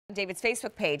David's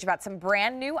Facebook page about some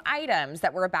brand new items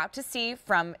that we're about to see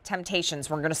from Temp-tations.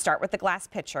 We're going to start with the glass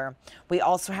pitcher. We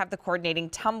also have the coordinating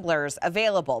tumblers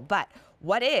available. But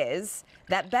what is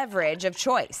that beverage of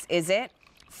choice? Is it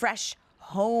fresh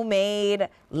homemade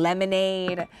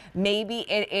lemonade? Maybe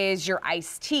it is your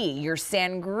iced tea, your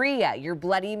sangria, your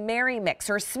Bloody Mary mix,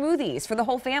 or smoothies for the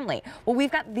whole family. Well,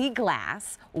 we've got the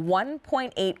glass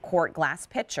 1.8 quart glass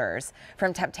pitchers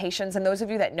from Temp-tations. And those of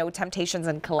you that know Temp-tations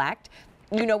and collect,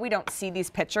 you know we don't see these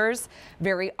pitchers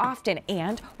very often,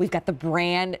 and we've got the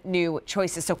brand new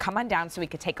choices. So come on down so we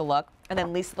could take a look. And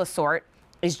then Lisa Lasort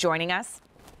is joining us.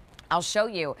 I'll show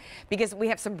you, because we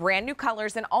have some brand new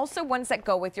colors and also ones that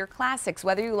go with your classics.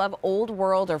 Whether you love old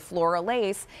world or floral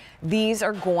lace, these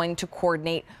are going to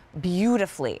coordinate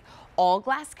beautifully. All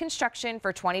glass construction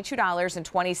for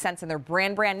 $22.20, and they're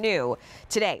brand new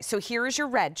today. So here is your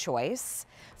red choice.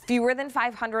 Fewer than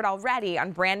 500 already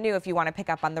on brand new if you want to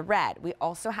pick up on the red. We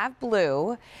also have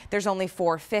blue. There's only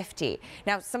 450.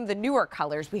 Now, some of the newer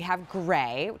colors, we have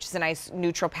gray, which is a nice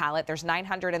neutral palette. There's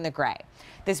 900 in the gray.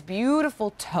 This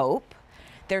beautiful taupe,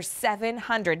 there's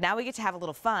 700. Now we get to have a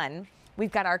little fun.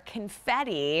 We've got our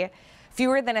confetti,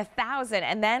 fewer than 1,000.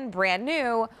 And then brand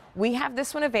new, we have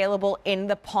this one available in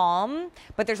the palm,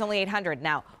 but there's only 800.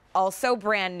 Now, also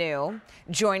brand new,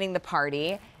 joining the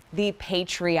party, the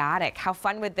patriotic. How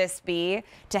fun would this be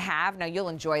to have? Now you'll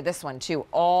enjoy this one too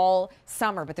all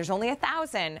summer, but there's only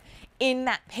 1,000 in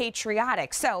that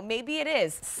patriotic. So maybe it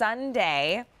is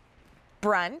Sunday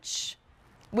brunch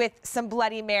with some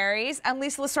Bloody Marys. I'm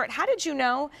Lisa Lasort. How did you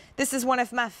know this is one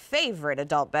of my favorite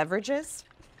adult beverages?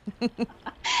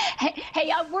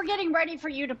 Hey, we're getting ready for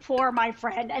you to pour, my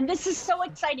friend. And this is so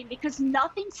exciting because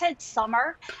nothing said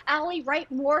summer, Allie, right,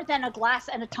 more than a glass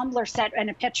and a tumbler set and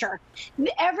a pitcher.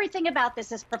 Everything about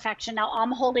this is perfection. Now,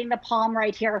 I'm holding the palm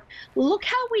right here. Look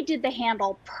how we did the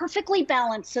handle, perfectly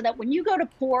balanced, so that when you go to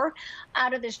pour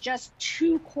out of this just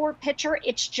 2-quart pitcher,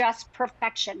 it's just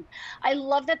perfection. I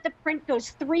love that the print goes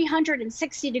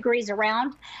 360 degrees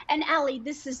around. And Allie,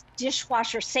 this is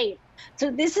dishwasher safe.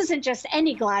 So this isn't just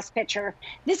any glass pitcher.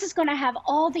 This is going to have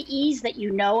all the ease that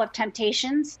you know of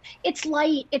Temp-tations. It's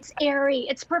light, it's airy,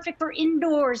 it's perfect for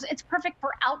indoors, it's perfect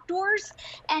for outdoors.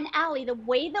 And Allie, the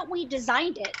way that we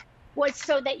designed it was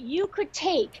so that you could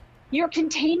take your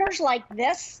containers like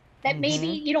this that maybe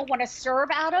you don't want to serve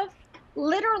out of.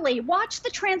 Literally, watch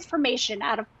the transformation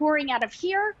out of pouring out of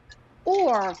here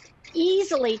or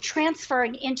easily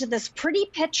transferring into this pretty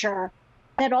pitcher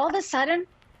that all of a sudden,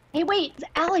 hey, wait,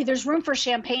 Allie, there's room for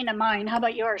champagne in mine. How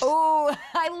about yours? Oh,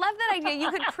 I love that idea. You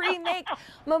could pre-make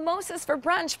mimosas for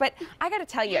brunch. But I got to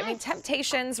tell you, I mean,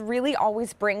 Temp-tations really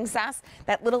always brings us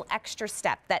that little extra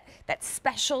step, that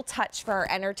special touch for our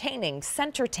entertaining,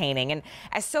 centertaining. And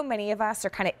as so many of us are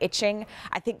kind of itching,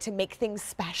 I think, to make things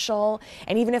special.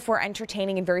 And even if we're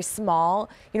entertaining in very small,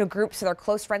 groups with our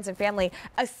close friends and family,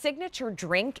 a signature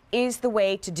drink is the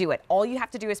way to do it. All you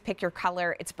have to do is pick your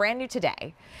color. It's brand new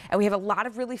today. And we have a lot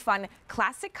of really fun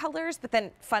classic colors, but then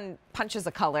fun punches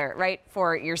of color, right,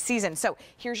 for your season. So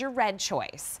here's your red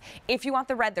choice. If you want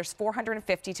the red, there's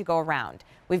 450 to go around.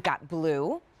 We've got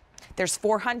blue. There's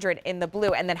 400 in the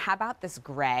blue. And then how about this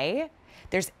gray?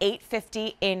 There's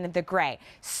 850 in the gray.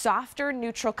 Softer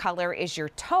neutral color is your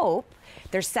taupe.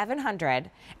 There's 700.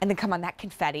 And then come on, that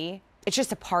confetti. It's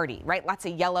just a party, right? Lots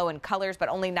of yellow and colors, but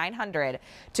only 900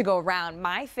 to go around.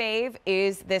 My fave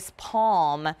is this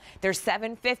palm. There's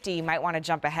 750. You might want to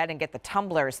jump ahead and get the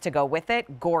tumblers to go with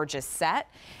it. Gorgeous set.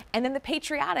 And then the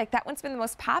patriotic, that one's been the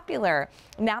most popular.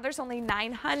 Now there's only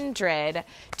 900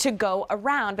 to go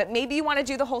around, but maybe you want to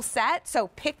do the whole set. So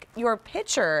pick your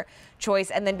pitcher choice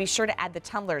and then be sure to add the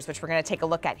tumblers, which we're going to take a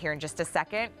look at here in just a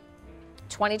second.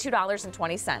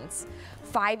 $22.20,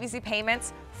 5 easy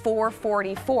payments,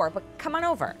 $444. But come on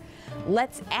over.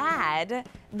 Let's add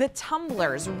the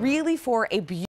tumblers, really for a beautiful